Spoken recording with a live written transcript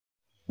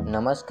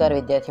નમસ્કાર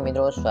વિદ્યાર્થી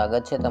મિત્રો,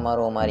 સ્વાગત છે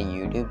તમારું અમારી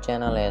યુટ્યુબ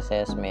ચેનલ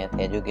SS મેથ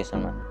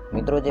એજ્યુકેશનમાં।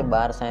 મિત્રો, જે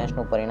 12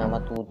 સાયન્સનું પરિણામ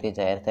હતું તે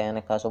જાહેર થયા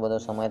અને ખાસો બધો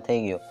સમય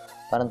થઈ ગયો,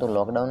 પરંતુ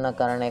લોકડાઉનના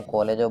કારણે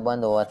કોલેજો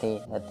બંધ હોવાથી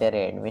અત્યારે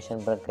એડમિશન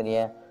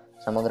પ્રક્રિયા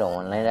સમગ્ર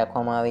ઓનલાઈન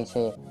રાખવામાં આવી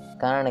છે।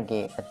 કારણ કે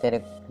અત્યારે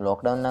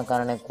લોકડાઉનના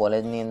કારણે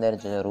કોલેજની અંદર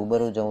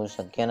રૂબરૂ જવું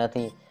શક્ય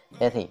નથી,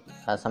 તેથી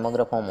આ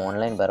સમગ્ર ફોર્મ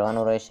ઓનલાઈન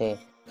ભરવાનું રહેશે।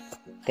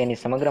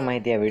 તેની સમગ્ર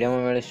માહિતી આ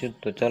વિડીયોમાં મેળવીશું,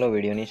 તો ચલો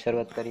વિડીયોની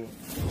શરૂઆત કરીએ।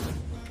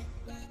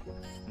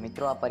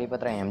 મિત્રો, આ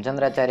પરિપત્ર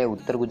હેમચંદ્રાચાર્ય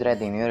ઉત્તર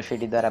ગુજરાત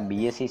યુનિવર્સિટી દ્વારા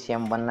BSc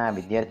સેમ 1ના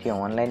વિદ્યાર્થીઓ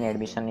ઓનલાઈન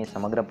એડમિશનની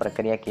સમગ્ર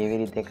પ્રક્રિયા કેવી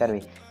રીતે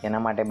કરવી તેના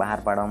માટે બહાર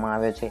પાડવામાં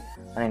આવ્યો છે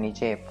અને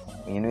નીચે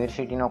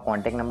યુનિવર્સિટીનો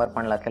કોન્ટેક્ટ નંબર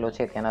પણ લખેલો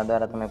છે, તેના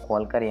દ્વારા તમે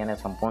કોલ કરી અને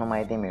સંપૂર્ણ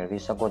માહિતી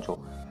મેળવી શકો છો।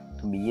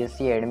 તો BSc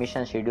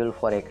admission schedule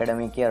four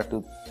academic year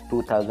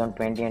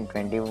 2020 and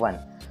 21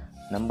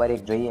 number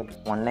 1 જોઈએ।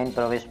 ઓનલાઈન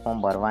પ્રવેશ ફોર્મ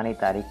ભરવાની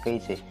તારીખ કઈ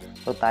છે?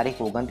 તો તારીખ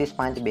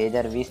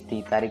 29/5/2020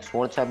 થી તારીખ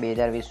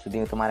 16/6/2020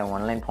 સુધી તમારે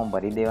ઓનલાઈન ફોર્મ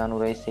ભરી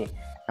દેવાનું રહેશે।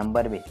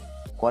 નંબર 2,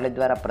 કોલેજ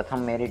દ્વારા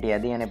પ્રથમ મેરિટ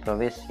યાદી અને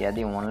પ્રવેશ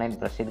યાદી ઓનલાઈન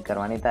પ્રસિદ્ધ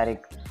કરવાની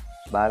તારીખ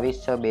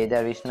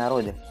 22/6/2020ના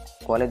રોજ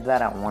કોલેજ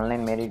દ્વારા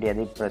ઓનલાઈન મેરિટ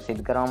યાદી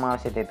પ્રસિદ્ધ કરવામાં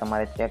આવશે। તે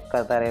તમારે ચેક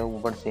કરતા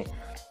રહેવું પડશે,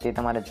 તે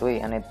તમારે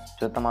જોઈ અને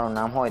જો તમારું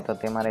નામ હોય તો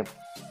તમારે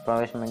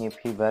પ્રવેશની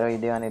ફી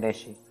ભરી દેવાની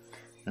રહેશે।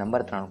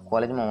 નંબર 3,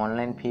 કોલેજમાં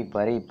ઓનલાઈન ફી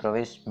ભરી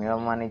પ્રવેશ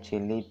મેળવવાની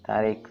છેલ્લી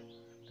તારીખ।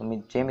 તો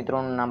જે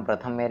મિત્રોનું નામ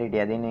પ્રથમ મેરિટ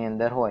યાદીની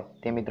અંદર હોય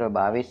તે મિત્રો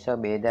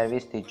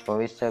 22/6/2020 થી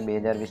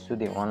 24/6/2020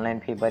 સુધી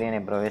ઓનલાઈન ફી ભરીને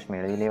પ્રવેશ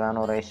મેળવી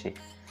લેવાનો રહેશે।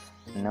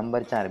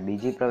 નંબર 4,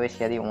 બીજી પ્રવેશ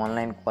યાદી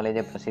ઓનલાઈન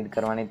કોલેજે પ્રસિદ્ધ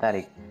કરવાની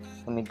તારીખ।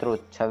 તો મિત્રો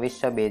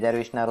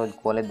 26/6/2020ના રોજ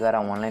કોલેજ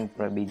દ્વારા ઓનલાઈન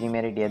બીજી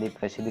મેરિટ યાદી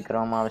પ્રસિદ્ધ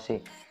કરવામાં આવશે,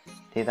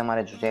 તે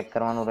તમારે ચેક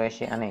કરવાનું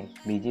રહેશે અને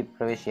બીજી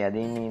પ્રવેશ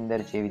યાદીની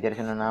અંદર જે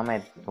વિદ્યાર્થીઓનું નામ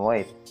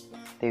હોય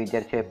તે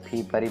વિદ્યાર્થીઓએ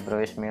ફી ભરી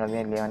પ્રવેશ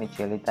મેળવી લેવાની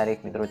છેલ્લી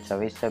તારીખ મિત્રો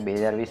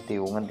 26/6/2020 થી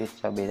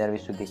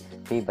 29/6/2020 સુધી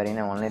ફી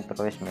ભરીને ઓનલાઈન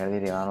પ્રવેશ મેળવી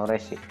લેવાનો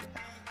રહેશે।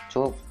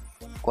 જો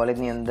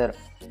કોલેજની અંદર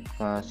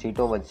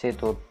સીટો વધશે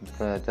તો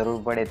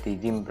જરૂર પડે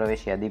ત્રીજી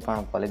પ્રવેશ યાદી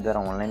પણ કોલેજ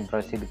દ્વારા ઓનલાઈન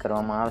પ્રસિદ્ધ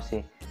કરવામાં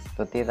આવશે,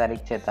 તો તે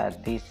તારીખ છે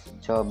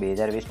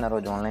 30/6/2020ના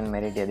રોજ ઓનલાઈન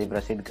મેરિટ યાદી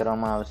પ્રસિદ્ધ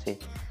કરવામાં આવશે।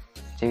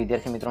 જે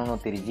વિદ્યાર્થી મિત્રોનો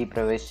ત્રીજી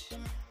પ્રવેશ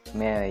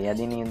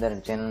યાદીની અંદર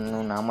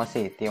જેનું નામ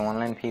હશે તે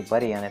ઓનલાઈન ફી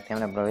ભરી અને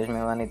તેમને પ્રવેશ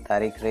મેળવવાની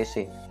તારીખ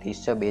રહેશે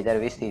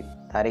 30/6/2020 થી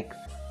તારીખ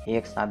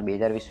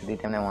 1/7/2020 સુધી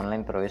તેમને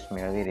ઓનલાઈન પ્રવેશ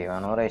મેળવી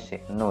લેવાનો રહેશે।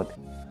 નોંધ: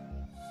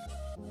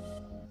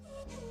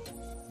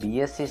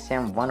 BSc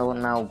સેમ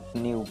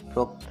 1ની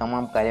ઉપરોક્ત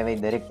તમામ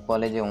કાર્યવાહી દરેક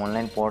કોલેજે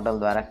ઓનલાઈન પોર્ટલ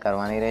દ્વારા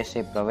કરવાની રહેશે।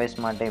 પ્રવેશ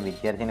માટે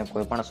વિદ્યાર્થીને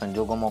કોઈપણ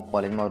સંજોગોમાં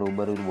કોલેજમાં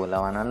રૂબરૂ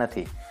બોલાવવાના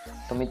નથી।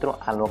 તો મિત્રો,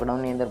 આ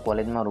લોકડાઉનની અંદર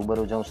કોલેજમાં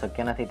રૂબરૂ જવું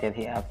શક્ય નથી,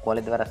 તેથી આ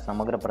કોલેજ દ્વારા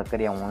સમગ્ર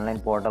પ્રક્રિયા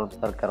ઓનલાઈન પોર્ટલ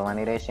પર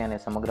કરવાની રહેશે અને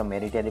સમગ્ર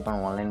મેરિટ યાદી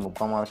પણ ઓનલાઈન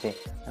મૂકવામાં આવશે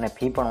અને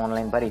ફી પણ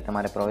ઓનલાઈન ભરી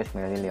તમારે પ્રવેશ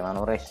મેળવી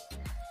લેવાનો રહેશે।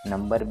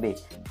 નંબર 2,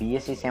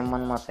 BSc સેમ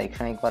 1માં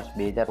શૈક્ષણિક વર્ષ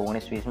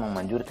 2019-20માં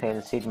મંજૂર થયેલ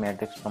સીટ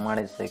મેટ્રિક્સ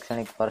પ્રમાણે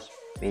શૈક્ષણિક વર્ષ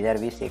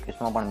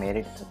 2020-21માં પણ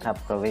મેરિટ તથા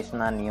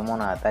પ્રવેશના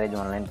નિયમોના આધારે જ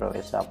ઓનલાઈન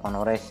પ્રવેશ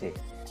આપવાનો રહેશે।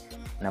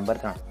 નંબર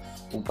 3,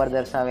 ઉપર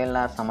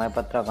દર્શાવેલા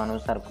સમયપત્રક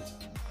અનુસાર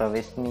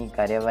પ્રવેશની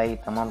કાર્યવાહી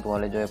તમામ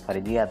કોલેજોએ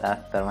ફરજિયાત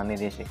હાથ ધરવાની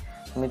રહેશે।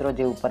 મિત્રો,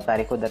 જે ઉપર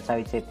તારીખો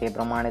દર્શાવી છે તે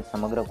પ્રમાણે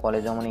સમગ્ર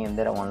કોલેજોની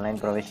અંદર ઓનલાઈન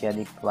પ્રવેશ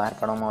યાદી બહાર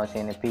પાડવામાં આવશે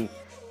અને ફી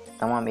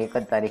તમામ એક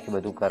જ તારીખે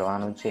બધું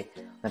કરવાનું છે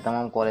અને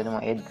તમામ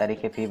કોલેજોમાં એ જ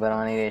તારીખે ફી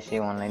ભરવાની રહેશે।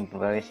 ઓનલાઈન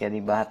પ્રવેશ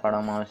યાદી બહાર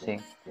પાડવામાં આવશે।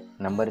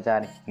 નંબર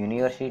 4,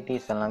 યુનિવર્સિટી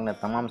સંલગ્ન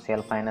તમામ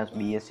સેલ્ફ ફાઇનાન્સ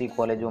BSc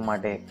કોલેજો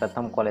માટે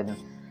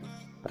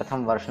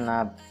પ્રથમ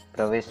વર્ષના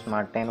પ્રવેશ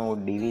માટેનું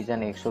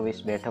ડિવિઝન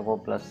 120 બેઠકો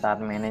પ્લસ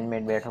 7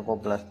 મેનેજમેન્ટ બેઠકો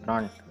પ્લસ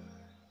 3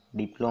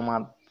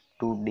 ડિપ્લોમા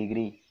 2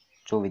 ડિગ્રી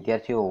જો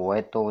વિદ્યાર્થીઓ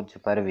હોય તો જ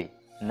ભરવી,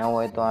 ન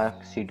હોય તો આ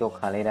સીટો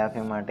ખાલી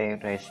રાખવા માટે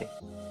રહેશે।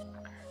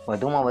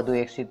 વધુમાં વધુ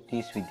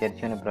 130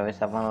 વિદ્યાર્થીઓને પ્રવેશ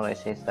આપવાનો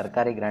રહેશે।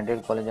 સરકારી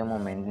ગ્રાન્ટેડ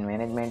કોલેજોમાં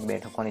મેનેજમેન્ટ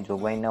બેઠકોની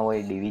જોગવાઈ ન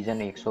હોય,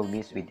 ડિવિઝન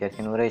 120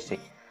 વિદ્યાર્થીનું રહેશે।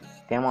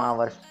 તેમાં આ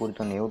વર્ષ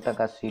પૂરતું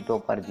 90% સીટો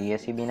પર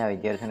GSEBના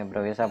વિદ્યાર્થીઓને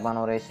પ્રવેશ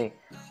આપવાનો રહેશે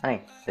અને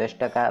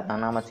 10%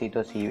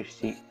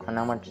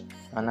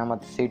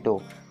 અનામત સીટો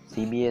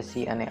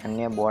CBSE અને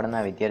અન્ય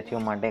બોર્ડના વિદ્યાર્થીઓ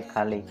માટે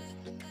ખાલી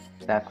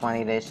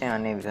રાખવાની રહેશે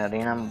અને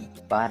પરિણામ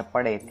બહાર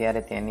પડે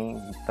ત્યારે તેની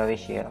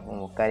પ્રવેશ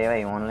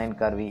કાર્યવાહી ઓનલાઈન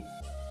કરવી।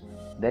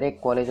 દરેક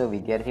કોલેજો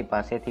વિદ્યાર્થી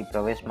પાસેથી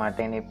પ્રવેશ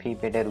માટેની ફી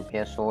પેટે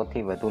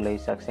 ₹100થી વધુ લઈ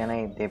શકશે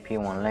નહીં, તે ફી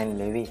ઓનલાઈન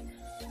લેવી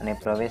અને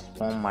પ્રવેશ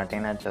ફોર્મ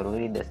માટેના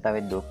જરૂરી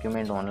દસ્તાવેજ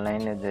ડોક્યુમેન્ટ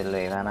ઓનલાઈન જ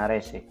લેવાના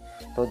રહેશે।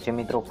 તો જે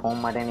મિત્રો ફોર્મ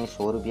માટેની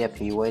 ₹100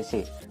 ફી હોય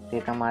છે તે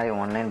તમારે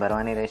ઓનલાઈન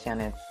ભરવાની રહેશે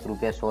અને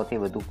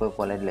 ₹100થી વધુ કોઈ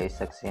કોલેજ લઈ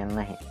શકશે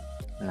નહીં।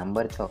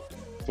 નંબર 6,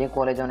 જે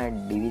કોલેજોને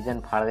ડિવિઝન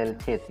ફાળવેલ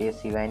છે તે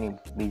સિવાયની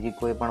બીજી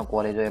કોઈ પણ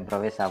કોલેજોએ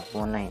પ્રવેશ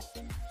આપવો નહીં।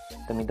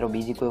 તો મિત્રો,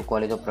 બીજી કોઈ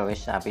કોલેજો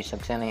પ્રવેશ આપી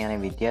શકશે નહીં અને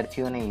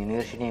વિદ્યાર્થીઓને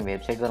યુનિવર્સિટીની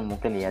વેબસાઇટ પર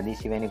મૂકેલ યાદી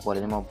સિવાયની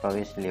કોલેજમાં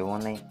પ્રવેશ લેવો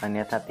નહીં,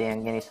 અન્યથા તે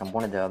અંગેની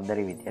સંપૂર્ણ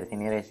જવાબદારી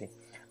વિદ્યાર્થીની રહેશે।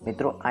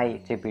 મિત્રો, આ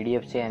જે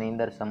PDF છે એની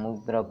અંદર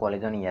સમગ્ર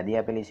કોલેજોની યાદી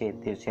આપેલી છે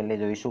તે છેલ્લે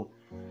જોઈશું।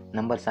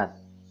 નંબર 7,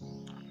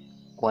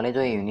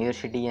 કોલેજોએ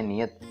યુનિવર્સિટીએ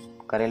નિયત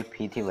કરેલ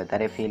ફીથી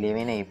વધારે ફી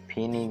લેવી નહીં।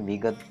 ફીની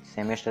વિગત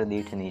સેમેસ્ટર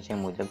દીઠ નીચે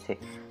મુજબ છે।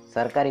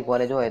 સરકારી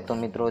કોલેજ હોય તો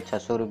મિત્રો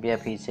 600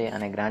 રૂપિયા ફી છે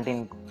અને ગ્રાન્ટ ઇન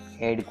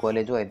એડ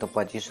કોલેજ હોય તો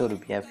 2500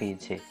 રૂપિયા ફી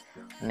છે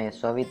અને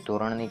 6મી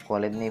ધોરણની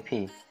કોલેજની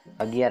ફી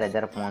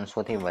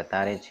 11,500થી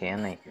વધારે છે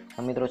નહીં.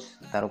 તો મિત્રો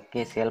ધારો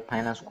કે સેલ્ફ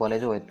ફાઇનાન્સ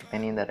કોલેજ હોય તો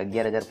તેની અંદર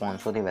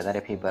 11,500થી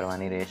વધારે ફી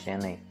ભરવાની રહેશે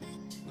નહીં.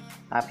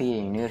 આ ફી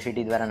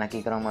યુનિવર્સિટી દ્વારા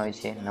નક્કી કરવામાં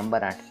આવી છે.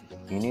 નંબર 8,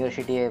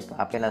 યુનિવર્સિટીએ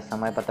આપેલા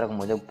સમયપત્રક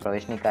મુજબ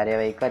પ્રવેશની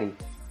કાર્યવાહી કરી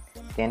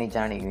તેની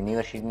જાણ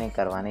યુનિવર્સિટીને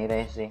કરવાની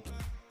રહેશે.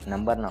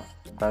 નંબર 9,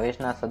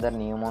 પ્રવેશના સદર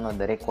નિયમોનો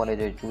દરેક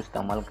કોલેજોએ ચુસ્ત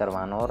અમલ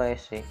કરવાનો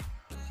રહેશે.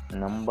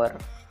 નંબર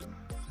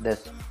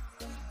 10,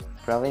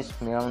 પ્રવેશ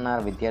મેળવનાર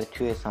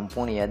વિદ્યાર્થીઓએ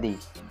સંપૂર્ણ યાદી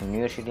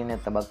યુનિવર્સિટીને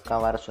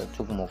તબક્કાવાર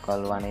અચૂક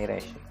મોકલવાની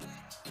રહેશે.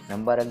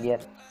 નંબર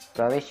 11,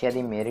 પ્રવેશ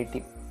યાદી મેરિટ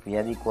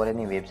યાદી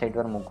કોલેજની વેબસાઇટ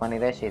પર મૂકવાની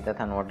રહેશે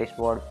તથા નોટિસ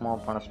બોર્ડમાં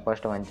પણ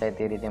સ્પષ્ટ વંચાય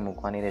તે રીતે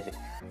મૂકવાની રહેશે.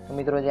 તો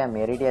મિત્રો જે આ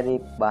મેરિટ યાદી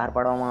બહાર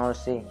પાડવામાં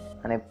આવશે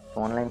અને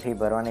ઓનલાઈન ફી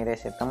ભરવાની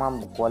રહેશે, તમામ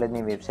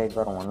કોલેજની વેબસાઇટ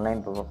પર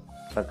ઓનલાઈન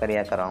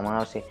પ્રક્રિયા કરવામાં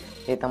આવશે.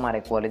 એ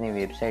તમારે કોલેજની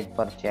વેબસાઇટ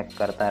પર ચેક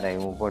કરતા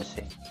રહેવું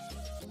પડશે.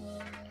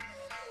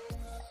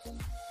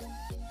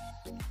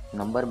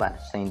 નંબર 12,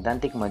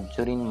 સૈદ્ધાંતિક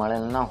મંજૂરી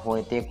મળેલ ન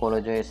હોય તે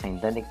કોલેજોએ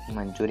સૈદ્ધાંતિક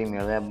મંજૂરી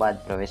મેળવ્યા બાદ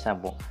પ્રવેશ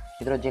આપવો.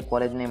 મિત્રો જે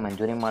કોલેજને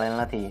મંજૂરી મળેલ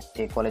નથી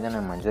તે કોલેજોને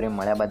મંજૂરી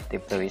મળ્યા બાદ તે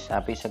પ્રવેશ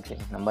આપી શકશે.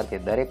 નંબર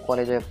 13, દરેક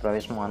કોલેજોએ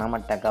પ્રવેશમાં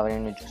અનામત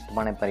ટકાવારીનું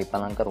ચુસ્તપણે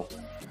પરિપાલન કરવું.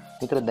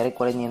 મિત્રો દરેક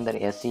કોલેજની અંદર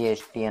SC,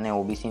 ST અને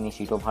OBCની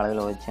સીટો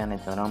ફાળવેલો હોય છે અને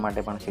જનરલ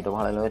માટે પણ સીટો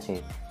ફાળવેલો હોય છે,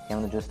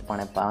 તેમનું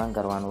ચુસ્તપણે પાલન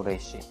કરવાનું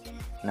રહેશે.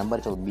 નંબર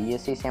 14,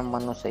 BSc સેમ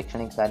 1નું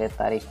શૈક્ષણિક કાર્ય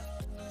તારીખ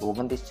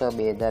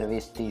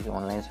 29/6/2020થી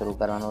ઓનલાઈન શરૂ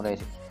કરવાનું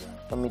રહેશે.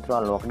 તો મિત્રો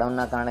આ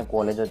લોકડાઉનના કારણે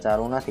કોલેજો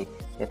ચાલુ નથી,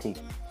 તેથી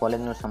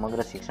કોલેજનું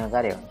સમગ્ર શિક્ષણ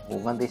કાર્ય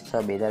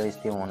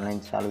 29/6/2020થી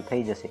ઓનલાઈન ચાલુ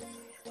થઈ જશે.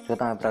 જો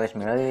તમે પ્રવેશ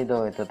મેળવી લીધો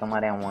હોય તો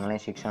તમારે આ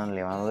ઓનલાઈન શિક્ષણ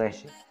લેવાનું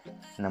રહેશે.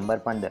 નંબર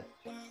 15,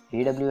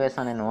 EWS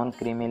અને નોન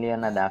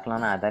ક્રિમિલિયરના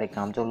દાખલાના આધારે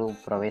કામચલાઉ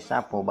પ્રવેશ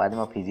આપવો.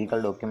 બાદમાં ફિઝિકલ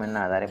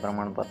ડોક્યુમેન્ટના આધારે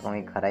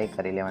પ્રમાણપત્રોની ખરાઈ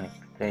કરી લેવાની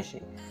રહેશે.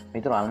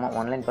 મિત્રો હાલમાં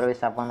ઓનલાઈન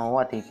પ્રવેશ આપવાનો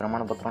હોવાથી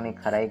પ્રમાણપત્રોની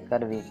ખરાઈ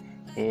કરવી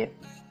એ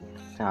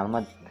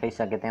હાલમાં થઈ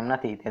શકે તેમ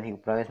નથી, તેથી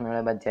પ્રવેશ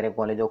મેળવ્યા બાદ જ્યારે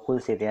કોલેજો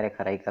ખુલશે ત્યારે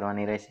ખરાઈ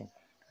કરવાની રહેશે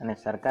અને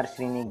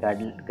સરકારશ્રીની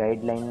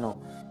ગાઈડલાઇનનો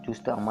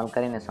ચુસ્ત અમલ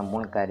કરીને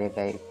સંપૂર્ણ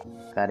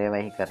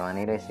કાર્યવાહી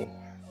કરવાની રહેશે.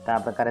 તો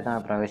આ પ્રકારે તમે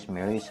પ્રવેશ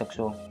મેળવી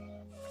શકશો.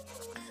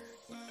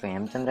 તો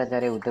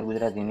હેમચંદ્રાચાર્ય ઉત્તર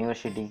ગુજરાત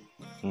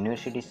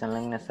યુનિવર્સિટી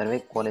સંલગ્ન સર્વે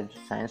કોલેજ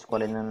સાયન્સ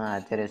કોલેજના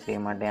આચાર્યશ્રી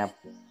માટે આ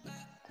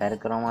જાહેર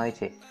કરવામાં આવી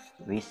છે.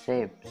 વિષય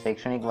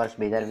શૈક્ષણિક વર્ષ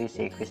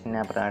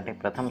 2020-21ના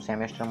પ્રથમ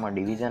સેમેસ્ટરમાં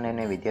ડિવિઝન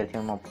અને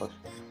વિદ્યાર્થીઓમાં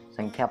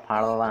સંખ્યા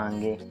ફાળવવા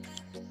અંગે.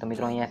 તો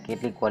મિત્રો અહીંયા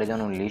કેટલીક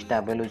કોલેજોનું લિસ્ટ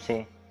આપેલું છે.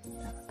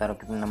 ધારો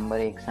કે number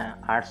 1,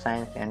 arts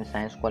science and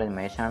science college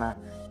Mehsana,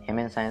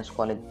 MN science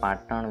college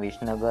Patan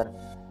Visnagar,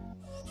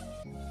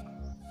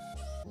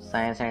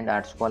 science and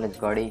arts college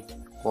Garhi,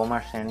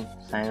 commerce and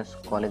science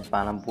college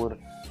Palanpur,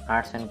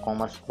 arts and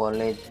commerce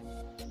college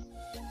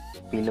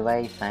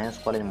પીલવાઈ, science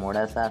college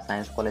Modasa,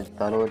 science college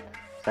Talod,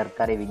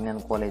 સરકારી વિજ્ઞાન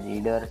college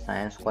Idar,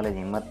 science college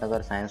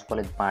Himmatnagar, science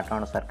college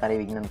Patan, સરકારી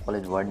વિજ્ઞાન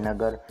college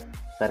Vadnagar,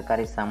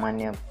 સરકારી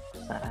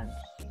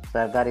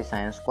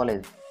science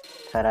college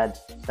Tharad,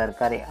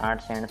 સરકારી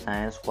arts and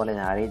science college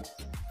Harij,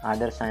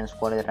 આદર્શ science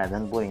college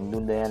Radhanpur, Hindu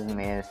Dayal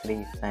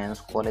મેશ્રી science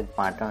college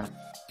Patan,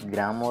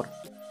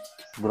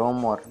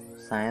 Gromor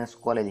science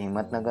college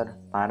Himmatnagar,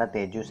 Bharat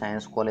એજ્યુ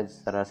science college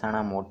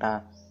રસાણા મોટા,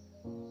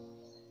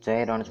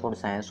 જય Ranchhod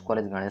science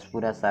college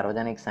Ganeshpura,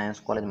 સાર્વજનિક science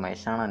college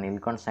Mehsana,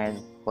 Nilkanth science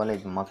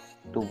college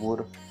મકતુપુર,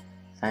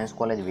 science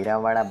college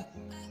વીરાવાડા,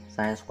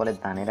 science college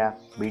Dhanera,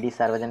 BD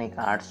સાર્વજનિક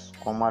arts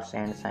commerce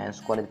and science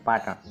college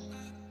Patan,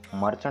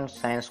 merchant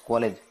science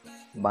college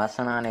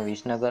Basna અને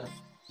Visnagar,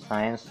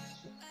 science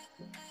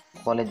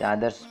college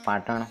આદર્શ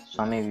Patan,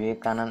 Swami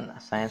Vivekananda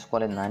science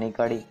college નાની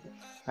કડી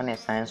અને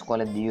science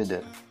college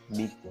Deodar,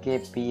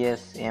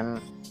 BKPSM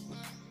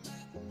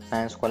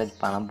science college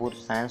Palanpur,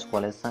 science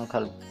college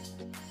સંખલ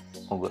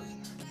ઓગળ.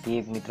 તે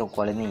મિત્રો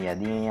કોલેજની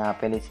યાદી અહીંયા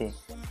આપેલી છે.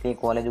 તે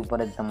કોલેજ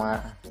ઉપર જ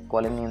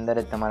કોલેજની અંદર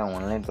જ તમારે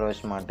ઓનલાઈન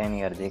પ્રવેશ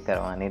માટેની અરજી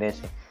કરવાની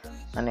રહેશે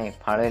અને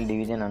ફાળવેલ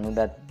ડિવિઝન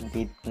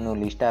અનુદાનિતનું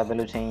લિસ્ટ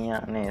આપેલું છે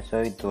અહીંયા અને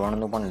 6મી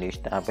ધોરણનું પણ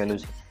લિસ્ટ આપેલું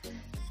છે.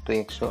 તો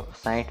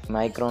 160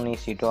 માઇક્રોની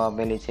સીટો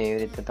આપેલી છે,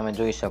 એવી રીતે તમે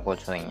જોઈ શકો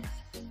છો અહીંયા.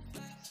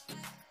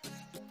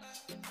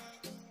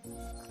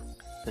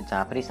 તો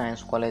Jafri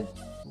science college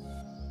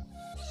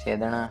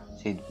સેદણા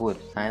Siddhpur,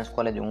 science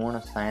college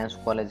ઊણ, science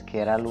college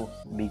Kheralu,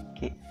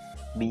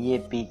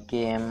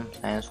 BAPKM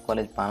science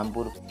college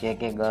Palanpur,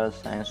 KK girls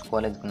science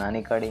college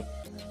નાની કડી,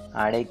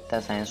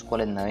 આડેકતા સાયન્સ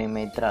કોલેજ નવી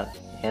મૈત્રાલ,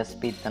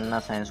 SP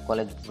Tanna science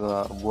college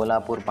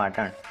Golapur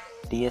Patan,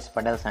 TS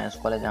Patel science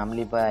college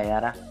આંબલીપા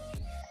યારા,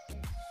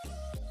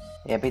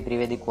 AP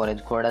Trivedi college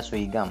ખોડા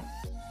Suigam,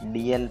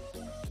 DL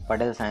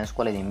Patel science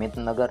college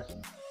Himmatnagar,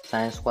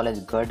 science college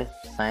ગઢ,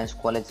 science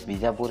college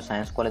Bijapur,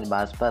 science college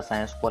બાસપા,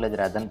 science college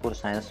Radhanpur,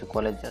 science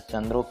college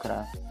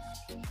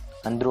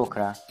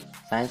અંદ્રોખરા,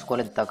 science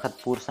college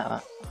Takhatpur,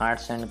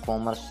 arts and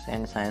commerce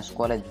and science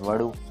college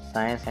Vadu,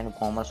 science and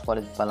commerce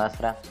college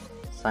પલાસરા,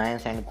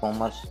 science and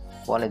commerce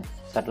college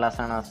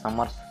સટલાસણા,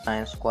 summers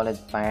science college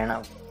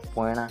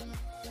પોયણા,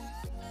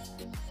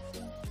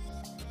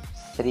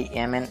 Shri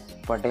એમ.એન.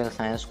 Patel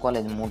science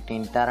college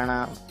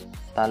મોટીંટારણા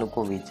તાલુકો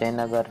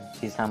Vijaynagar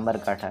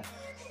Sabarkantha,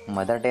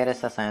 mother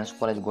Teresa science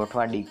college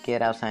ગોઠવા, ડી.કે.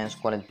 Rao science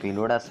college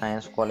Bhiloda,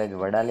 science college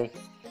Vadali,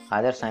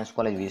 આદર્શ science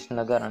college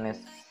Visnagar અને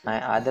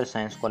આદર્શ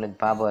science college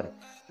Bhabhar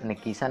અને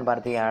કિસાન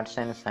Bharati arts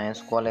and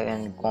science college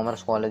and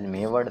commerce college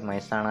મેવડ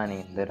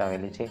મહેસાણાની અંદર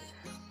આવેલી છે.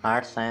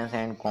 Arts science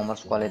and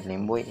commerce college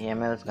Limboi,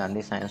 એમ.એલ.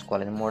 Gandhi science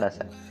college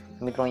Modasa.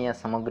 મિત્રો, અહીંયા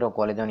સમગ્ર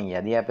કોલેજોની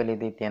યાદી આપેલી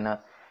હતી.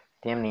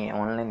 તેમની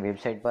ઓનલાઈન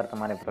વેબસાઇટ પર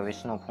તમારે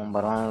પ્રવેશનું ફોર્મ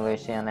ભરવાનું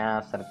રહેશે અને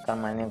આ સરકાર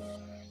માન્ય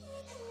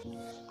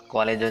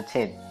કોલેજો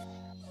છે.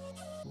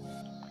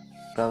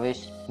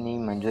 પ્રવેશની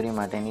મંજૂરી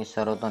માટેની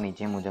શરતો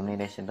નીચે મુજબની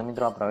રહેશે. તો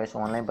મિત્રો, આ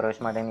ઓનલાઈન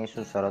પ્રવેશ માટેની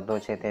શું શરતો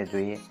છે તે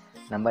જોઈએ.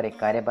 નંબર 1,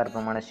 કાર્યભાર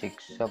પ્રમાણે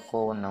શિક્ષકો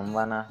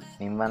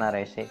નીમવાના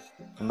રહેશે.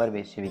 નંબર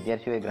 2,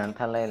 વિદ્યાર્થીઓએ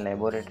ગ્રંથાલય,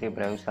 લેબોરેટરી,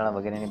 પ્રયોગશાળા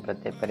વગેરેની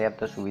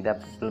પર્યાપ્ત સુવિધા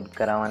ઉપલબ્ધ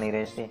કરાવવાની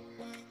રહેશે.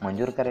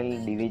 મંજૂર કરેલી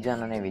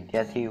ડિવિઝન અને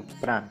વિદ્યાર્થી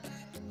ઉપરાંત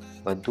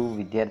વધુ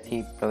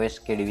વિદ્યાર્થી પ્રવેશ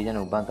કે ડિવિઝન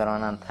ઊભા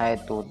કરવાના થાય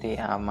તો તે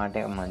આ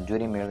માટે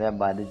મંજૂરી મેળવ્યા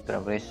બાદ જ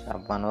પ્રવેશ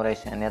આપવાનો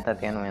રહેશે, અન્યથા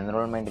તેનું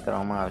એનરોલમેન્ટ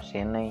કરવામાં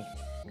આવશે નહીં.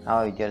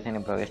 આવા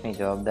વિદ્યાર્થીઓને પ્રવેશની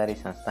જવાબદારી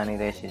સંસ્થાની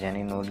રહેશે,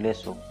 જેની નોંધ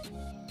લેશો.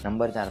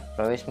 નંબર 4,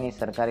 પ્રવેશની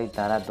સરકારી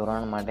ધારા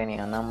ધોરણ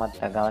માટેની અનામત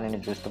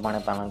ટકાવારીનું ચુસ્તપણે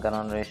પાલન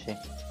કરવાનું રહેશે.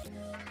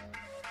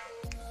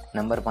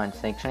 નંબર 5,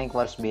 શૈક્ષણિક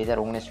વર્ષ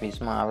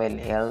 2019-20માં આવેલ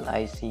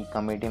LIC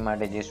કમિટી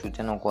માટે જે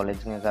સૂચનો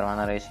કોલેજને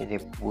કરવાના રહેશે તે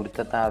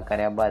પૂર્તતા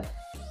કર્યા બાદ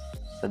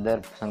સદર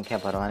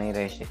સંખ્યા ભરવાની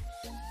રહેશે.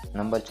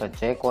 નંબર 6,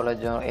 જે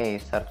કોલેજોએ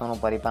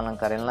શરતોનું પરિપાલન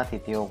કરેલ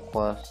નથી તેઓ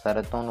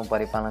શરતોનું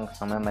પરિપાલન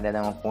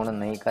સમયમર્યાદામાં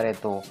પૂર્ણ નહીં કરે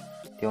તો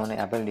તેઓને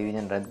આપેલ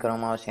ડિવિઝન રદ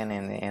કરવામાં આવશે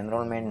અને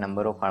એનરોલમેન્ટ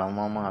નંબરો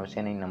ફાળવવામાં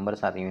આવશે નહીં. નંબર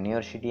 7,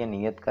 યુનિવર્સિટીએ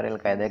નિયત કરેલ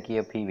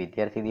કાયદાકીય ફી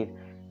વિદ્યાર્થી દીઠ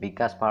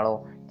વિકાસ ફાળો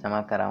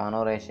જમા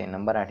કરાવવાનો રહેશે.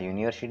 નંબર 8,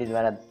 યુનિવર્સિટી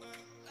દ્વારા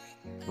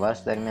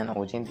વર્ષ દરમિયાન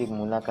ઓચિંતી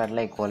મુલાકાત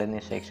લઈ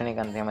કોલેજની શૈક્ષણિક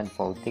અને તેમજ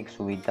ભૌતિક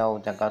સુવિધાઓ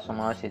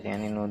ચકાસવામાં આવશે,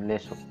 તેની નોંધ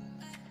લેશો.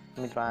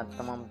 મિત્રો, આ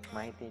તમામ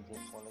માહિતી જે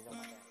કોલેજો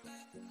માટે.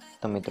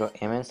 તો મિત્રો,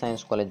 એમ.એન.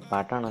 સાયન્સ કોલેજ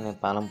પાટણ અને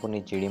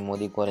પાલનપુરની જીડી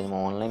મોદી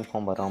કોલેજમાં ઓનલાઈન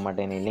ફોર્મ ભરવા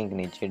માટેની લિંક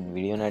નીચે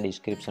વિડીયોના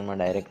ડિસ્ક્રિપ્શનમાં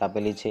ડાયરેક્ટ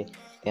આપેલી છે.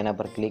 તેના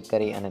પર ક્લિક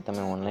કરી અને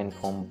તમે ઓનલાઈન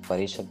ફોર્મ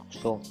ભરી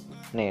શકશો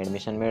અને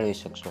એડમિશન મેળવી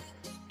શકશો.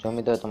 જો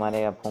મિત્રો તમારે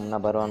આ ફોર્મ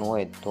ના ભરવાનું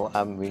હોય તો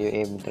આ વિડીયો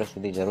એ મિત્રો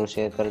સુધી જરૂર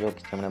શેર કરજો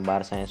કે જેમણે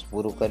 12 સાયન્સ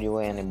પૂરું કર્યું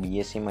હોય અને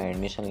BSc માં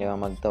એડમિશન લેવા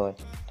માંગતા હોય.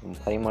 તો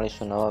ફરી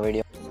મળીશું નવા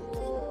વિડીયો.